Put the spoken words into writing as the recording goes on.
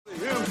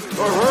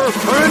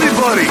or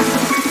anybody.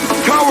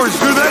 Cowards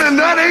do that, and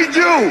that ain't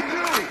you.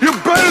 You're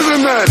better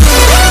than that.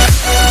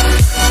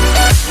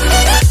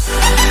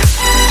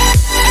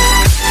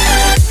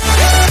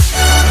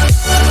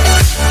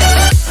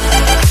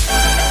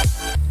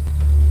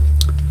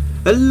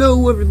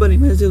 Hello everybody,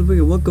 my name is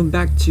LIRIUM. Welcome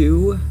back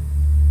to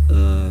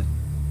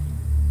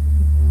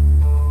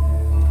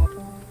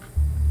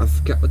I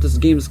forgot what this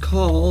game is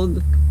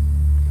called.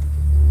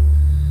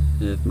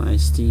 If my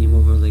Steam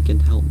overlay can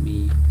help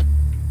me.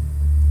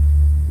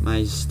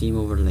 My Steam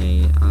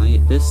overlay.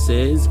 This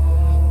is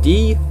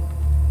the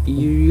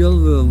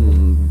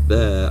LIRIUM.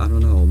 I don't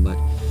know, but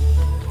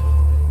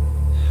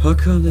how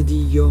come the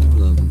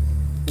LIRIUM?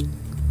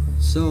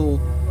 So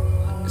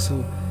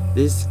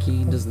this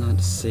game does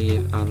not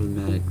save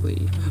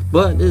automatically,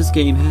 but this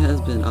game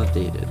has been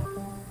updated.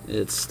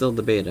 It's still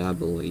the beta, I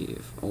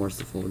believe, or it's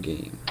the full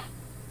game.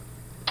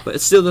 But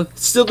it's still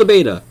the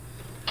beta.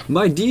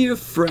 My dear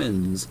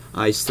friends,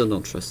 I still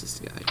don't trust this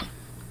guy.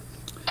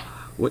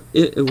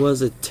 It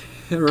was a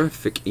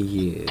terrific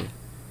year.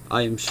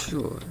 I am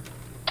sure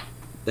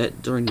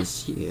that during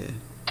this year,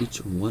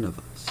 each one of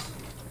us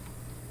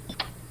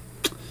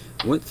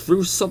went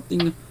through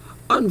something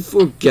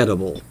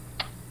unforgettable.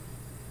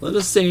 Let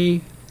us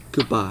say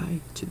goodbye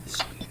to this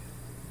year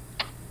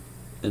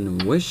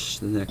and wish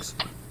the next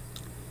one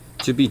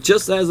to be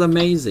just as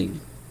amazing,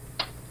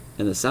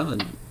 and the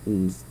sound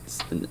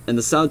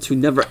to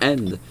never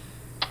end,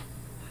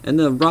 and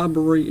the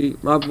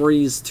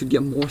robberies to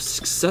get more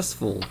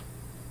successful,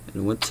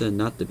 and winter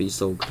not to be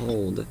so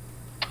cold.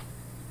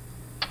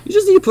 You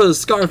just need to put a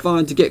scarf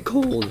on to get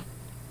cold.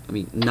 I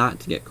mean, not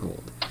to get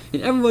cold,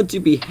 and everyone to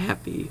be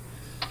happy.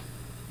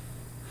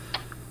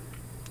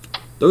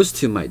 Those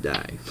two might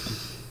die.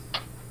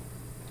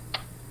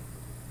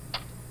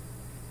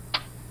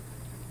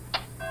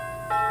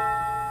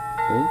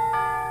 Oh.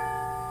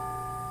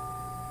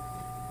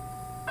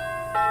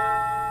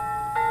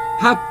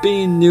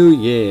 Happy New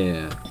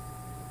Year!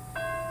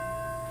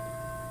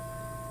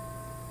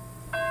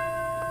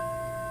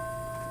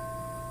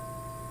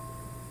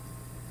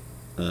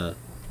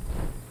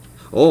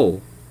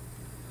 Oh.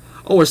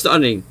 Oh, we're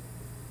starting.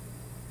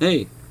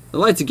 Hey, the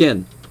lights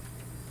again.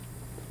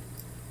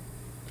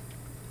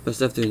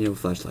 Press F to enable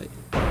flashlight.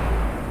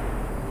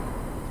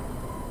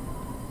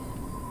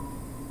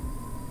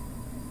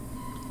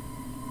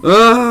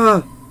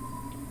 Ah!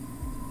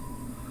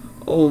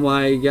 Oh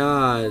my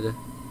god.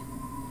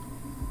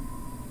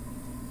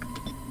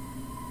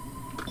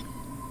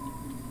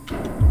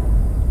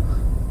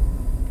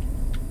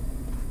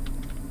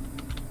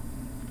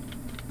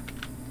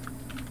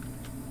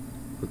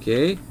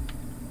 Okay.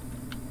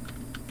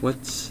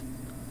 What?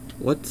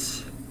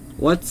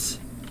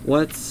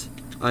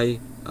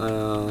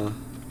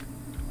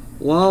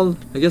 Well,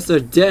 I guess they're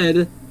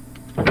dead.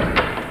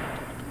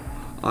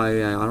 I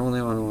don't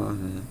know.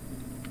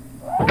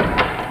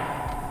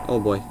 Oh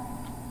boy.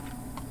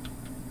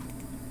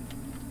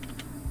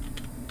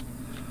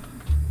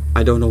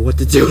 I don't know what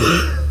to do.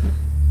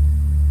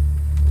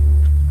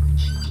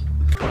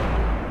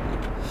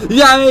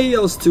 Yay!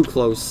 That was too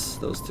close.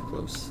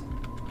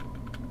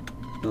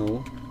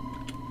 No.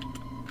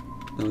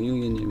 No,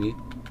 you ain't near me.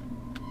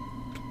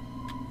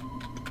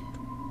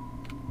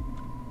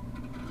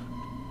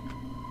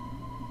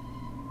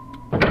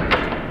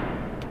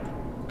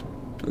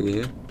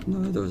 Okay.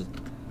 No,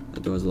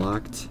 that door's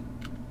locked.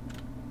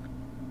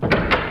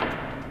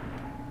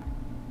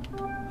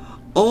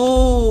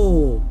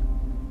 Oh!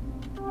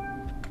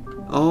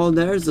 Oh,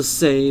 there's the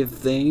save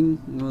thing.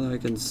 Well, I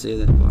can see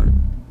that part.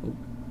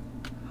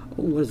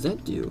 Oh, what does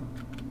that do?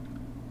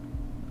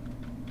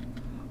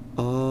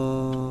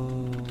 Oh,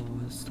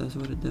 that's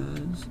what it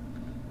does.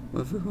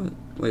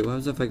 Wait,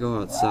 what if I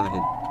go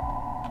outside?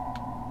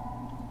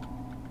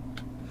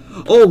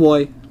 Oh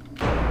boy!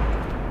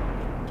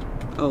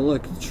 Oh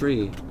look, a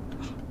tree.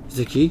 Is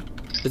it a key?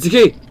 It's a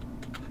key!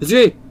 It's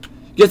a key!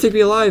 You can't take me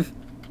alive!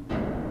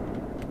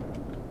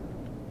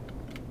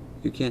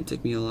 You can't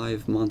take me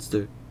alive,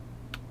 monster.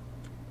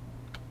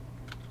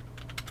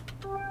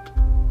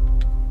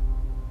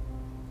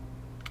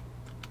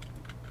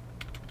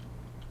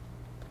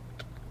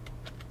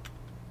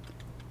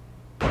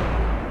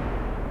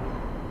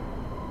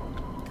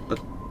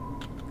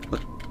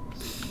 What?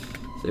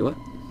 Say what?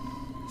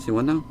 Say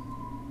what now?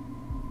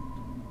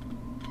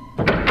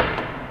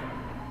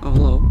 Oh,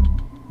 hello.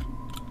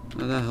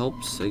 Well, that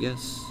helps, I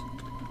guess.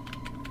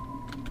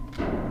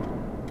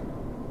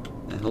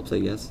 That helps, I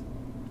guess.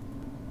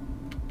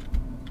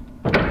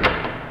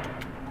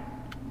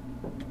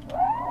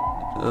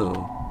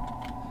 Oh.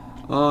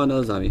 Oh,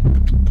 no zombie.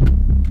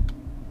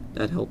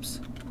 That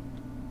helps.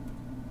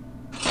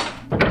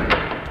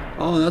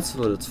 Oh, that's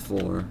what it's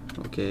for.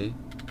 Okay.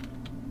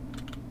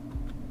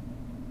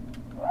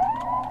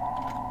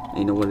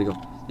 They know where to go.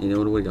 They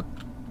know where to go.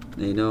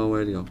 They know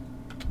where to go.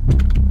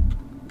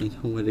 They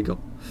know where to go.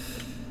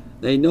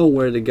 They know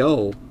where to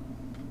go.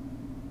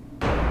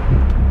 I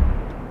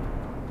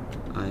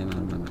am out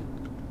of my mind.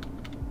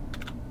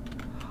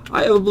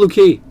 I have a blue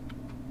key.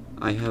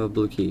 I have a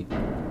blue key.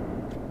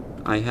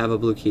 I have a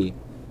blue key.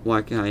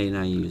 Why can I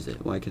not use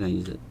it? Why can I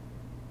use it?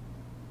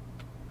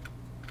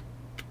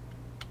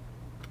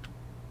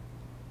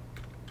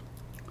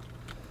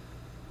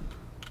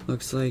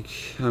 Looks like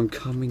I'm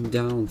coming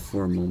down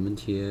for a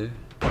moment here.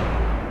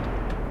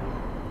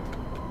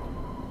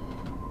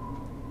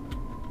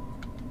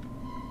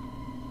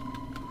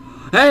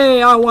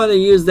 Hey, I want to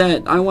use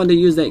that. I want to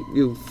use that,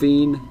 you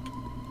fiend.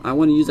 I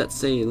want to use that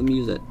save. Let me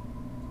use it.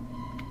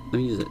 Let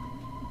me use it.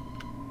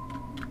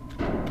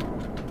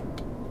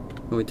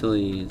 Oh, wait till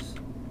he's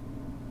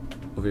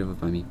over here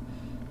by me.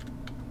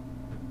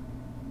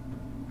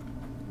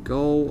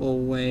 Go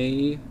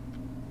away.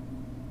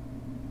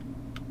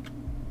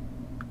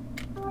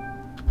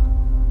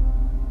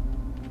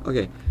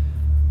 Okay.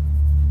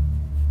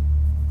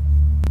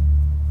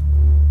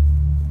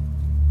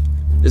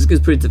 This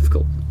gets pretty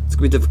difficult. It's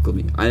gonna be difficult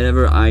for me.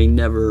 I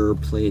never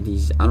played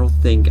these. I don't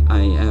think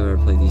I ever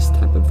played these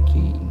type of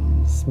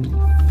games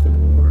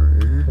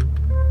before.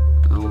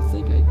 I don't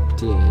think I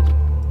did.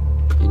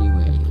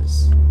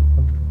 Anyways.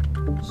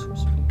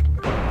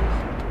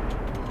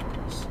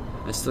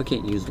 I still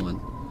can't use one.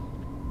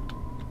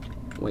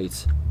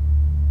 Wait.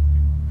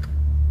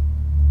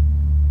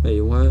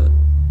 Wait, what?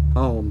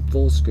 Oh, I'm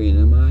full screen,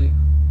 am I?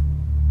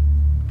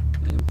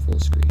 I am full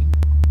screen.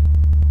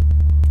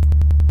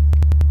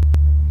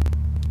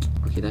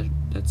 Okay,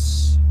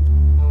 that's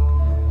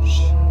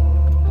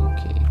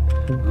okay.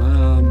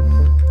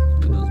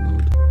 Windows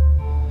mode.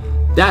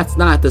 That's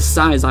not the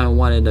size I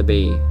want it to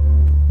be.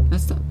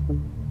 That's not.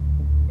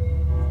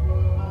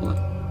 What?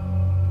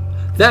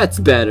 That's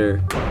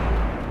better.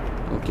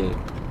 Okay,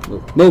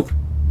 move.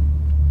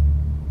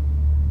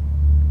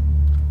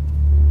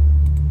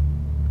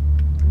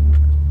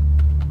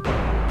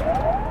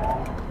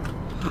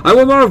 I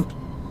will move.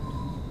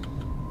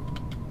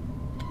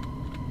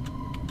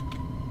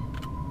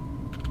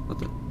 What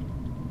the?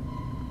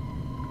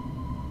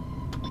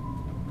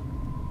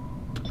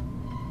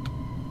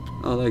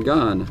 Oh, they're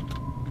gone.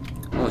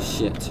 Oh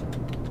shit.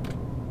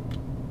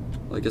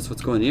 Well, I guess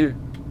what's going here?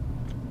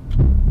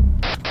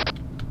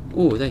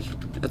 Oh,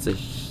 that's a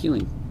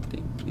healing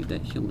thing. Need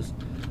that healing.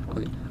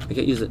 Okay, I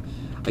can't use it.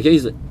 I can't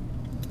use it.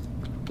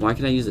 Why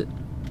can't I use it?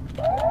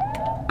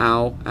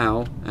 Ow,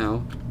 ow,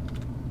 ow.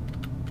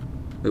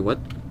 Wait, what?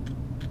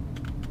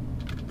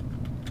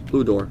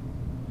 Blue door.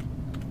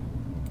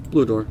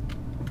 Blue door.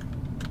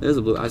 There's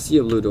a blue. I see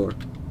a blue door.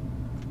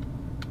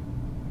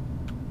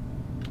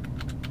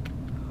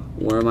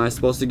 Where am I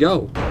supposed to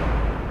go?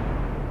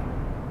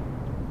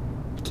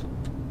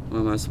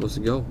 Where am I supposed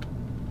to go?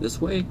 This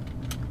way?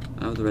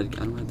 I don't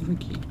have the red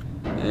key.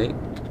 Hey,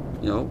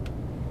 no.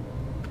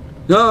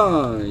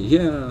 Ah,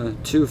 yeah,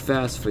 too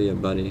fast for you,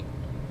 buddy.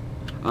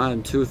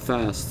 I'm too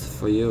fast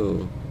for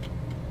you.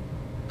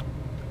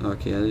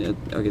 Okay,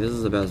 okay, this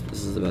is the best.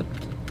 This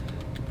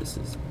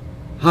is.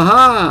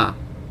 Haha!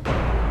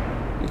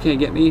 You can't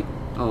get me?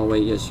 Oh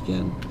wait, yes you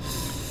can.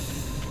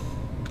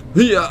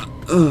 Yeah.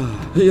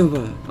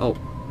 Oh,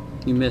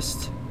 you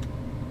missed.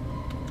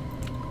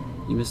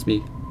 You missed me.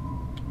 You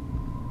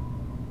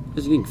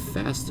guys are getting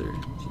faster.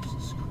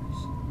 Jesus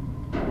Christ.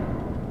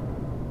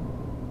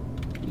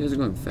 You guys are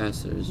going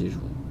faster as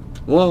usual.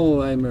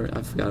 Whoa! I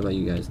forgot about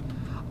you guys.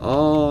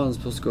 Oh, I'm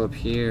supposed to go up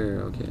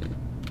here. Okay.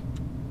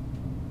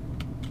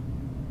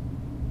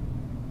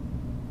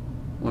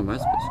 What am I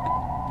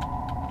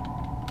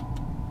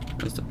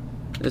supposed to do?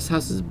 This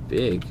house is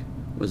big.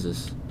 What is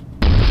this?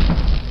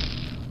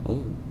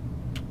 Oh.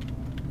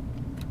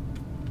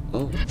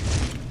 Oh.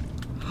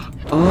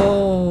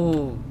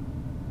 Oh.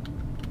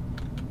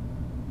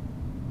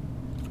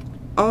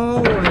 Oh,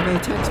 I got a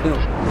tax bill.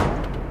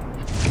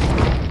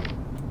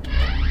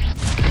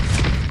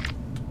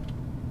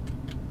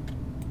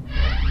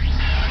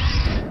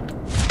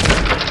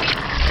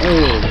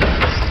 Oh.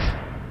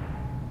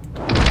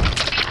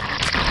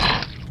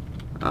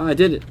 I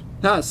did it.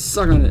 Ah,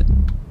 suck on it.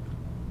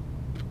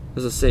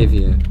 There's a save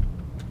here.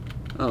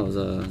 Oh, there's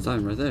a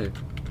sign right there.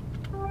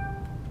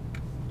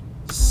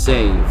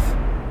 Save.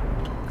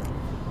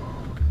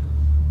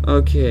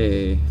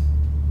 Okay.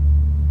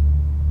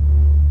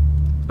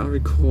 I'll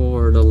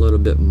record a little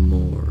bit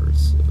more.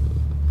 So.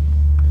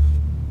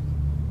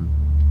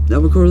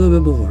 I'll record a little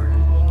bit more.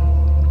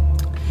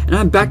 And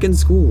I'm back in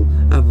school.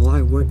 I have a lot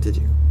of work to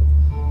do.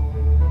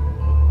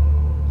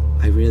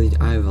 I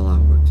have a lot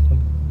of work to do.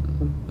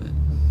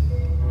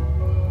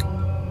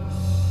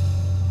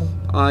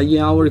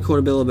 Yeah, I'll record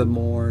a little bit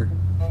more.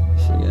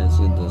 Show you guys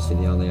get to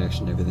see all the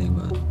action and everything,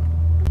 but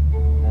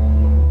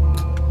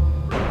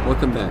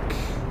welcome back.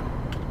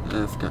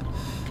 I forgot.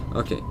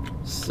 Okay,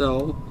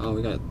 so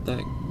we got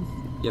that.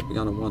 Yep, we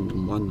got a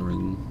one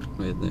ring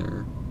right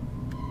there.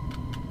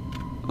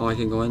 Oh, I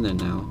can go in there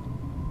now.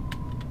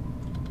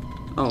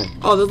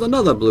 Oh, there's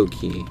another blue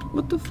key.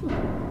 What the fuck?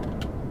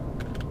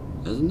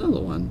 There's another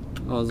one.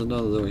 Oh, there's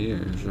another door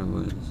here. Sure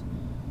was.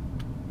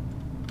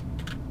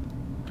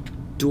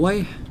 Do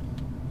I?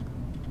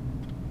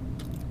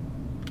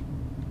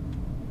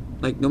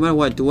 Like, no matter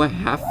what, do I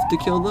have to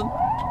kill them?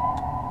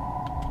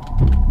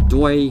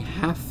 Do I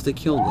have to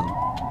kill them?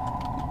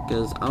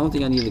 Because I don't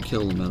think I need to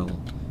kill them at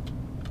all.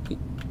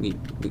 Wait,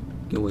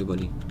 get away,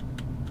 buddy.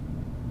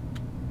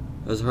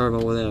 There's her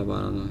over there, but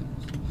I don't know.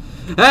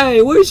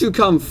 Hey, where did you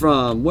come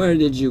from? Where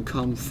did you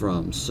come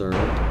from, sir?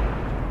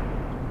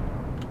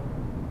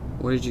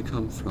 Where did you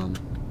come from?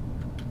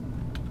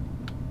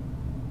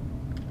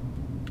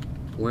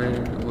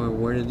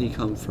 Where did he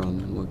come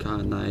from? What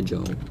kind of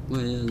Nigel?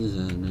 Where is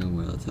it?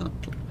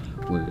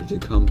 Where did you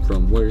come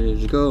from? Where did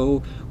you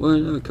go? Where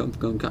did I come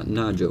from?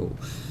 Nigel.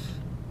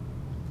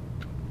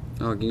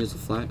 Oh, I can use the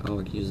flag. Oh,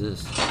 I can use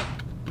this.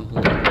 Oh,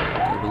 hold on. Can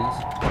I open this?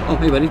 Oh,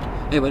 hey, buddy.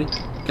 Hey, buddy.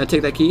 Can I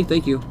take that key?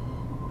 Thank you.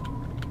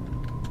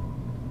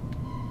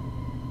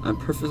 I'm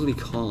perfectly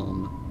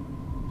calm.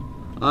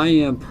 I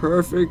am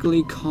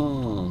perfectly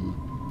calm.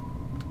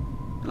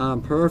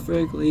 I'm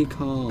perfectly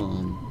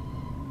calm.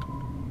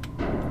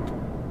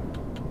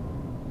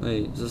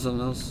 Wait, is this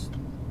something else?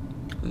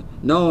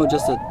 No,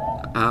 just a...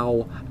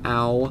 Ow.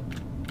 Ow.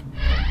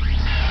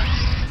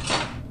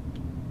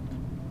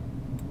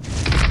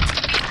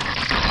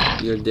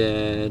 You're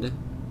dead.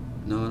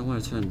 No, I don't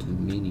want to turn into a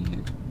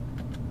maniac.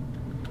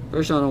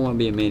 Pretty sure I don't want to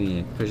be a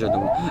maniac. Pretty sure I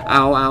don't want...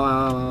 Ow, ow,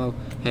 ow, ow.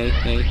 Hey,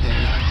 hey,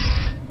 hey.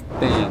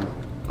 Bam.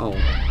 Oh.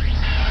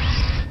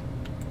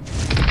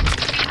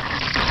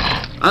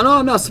 I know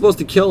I'm not supposed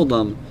to kill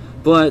them,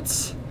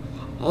 but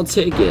I'll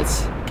take it.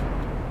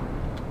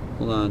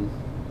 Hold on.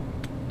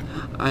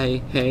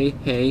 Hey,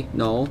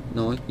 no,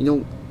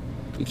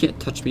 you can't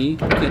touch me. You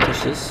can't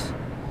touch this.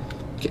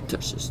 You can't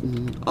touch this.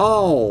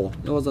 Oh,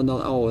 there was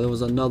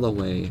another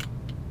way.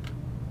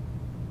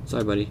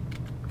 Sorry, buddy.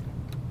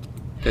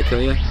 Can I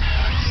kill you?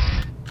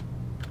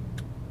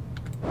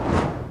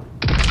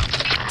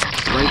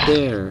 Right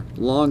there.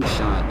 Long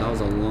shot. That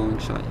was a long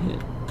shot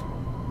hit.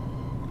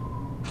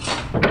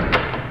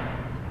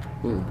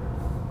 Ooh.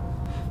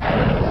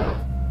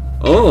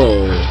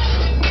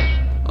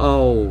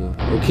 Oh,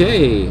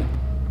 okay.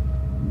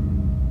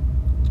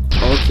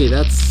 Okay,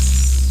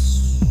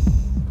 that's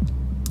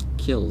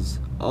kills.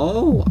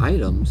 Oh,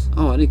 items.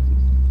 Oh, I need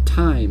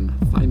time.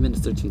 5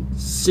 minutes 13.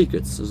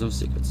 Secrets. There's no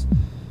secrets.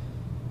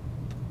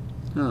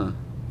 Huh.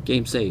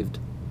 Game saved.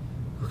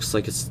 Looks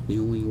like it's the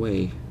only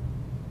way.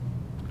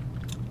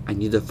 I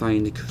need to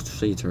find the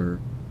creator.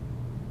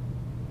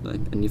 I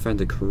need to find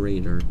the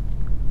creator.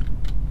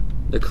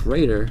 The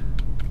creator?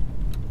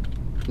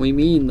 What do you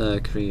mean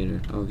the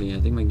creator? Okay, I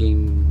think my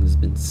game has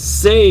been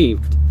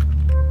saved.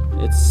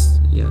 It's,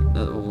 yeah,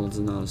 that one's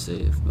not a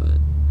save, but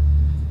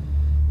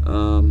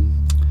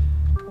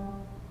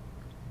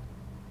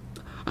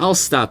I'll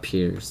stop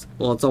here.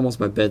 Well, it's almost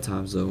my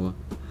bedtime, so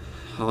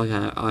I'll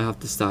have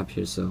to stop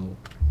here. So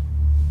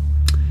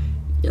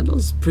yeah, that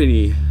was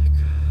pretty.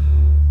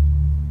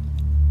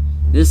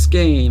 This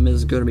game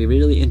is going to be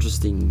really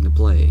interesting to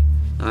play.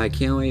 I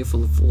can't wait for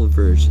the full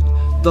version.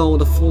 Though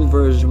the full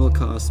version will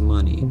cost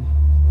money.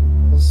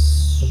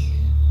 So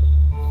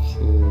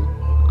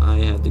I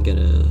have to get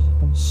a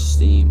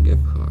Steam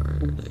gift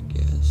card, I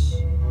guess.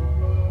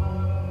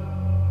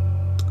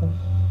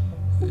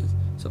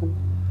 So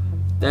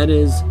that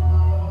is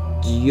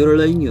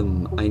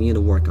LIRIUM. I need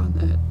to work on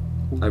that.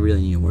 I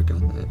really need to work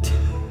on that.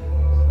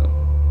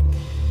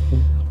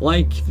 So,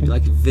 if you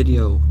like the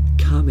video,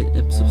 comment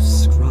and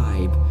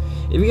subscribe.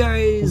 If you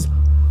guys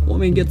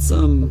want me to get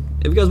some,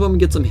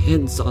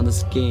 hints on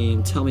this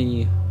game, tell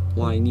me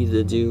what I need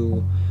to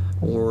do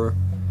or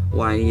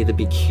what I need to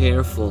be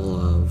careful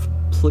of.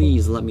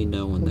 Please let me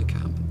know in the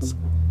comments.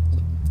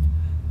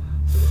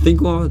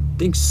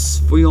 Thanks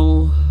for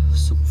y'all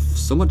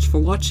so much for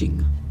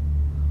watching.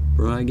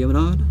 Brian giving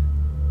on.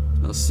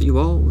 I'll see you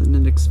all in the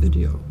next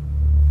video.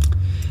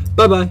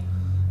 Bye bye.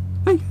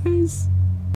 Bye guys.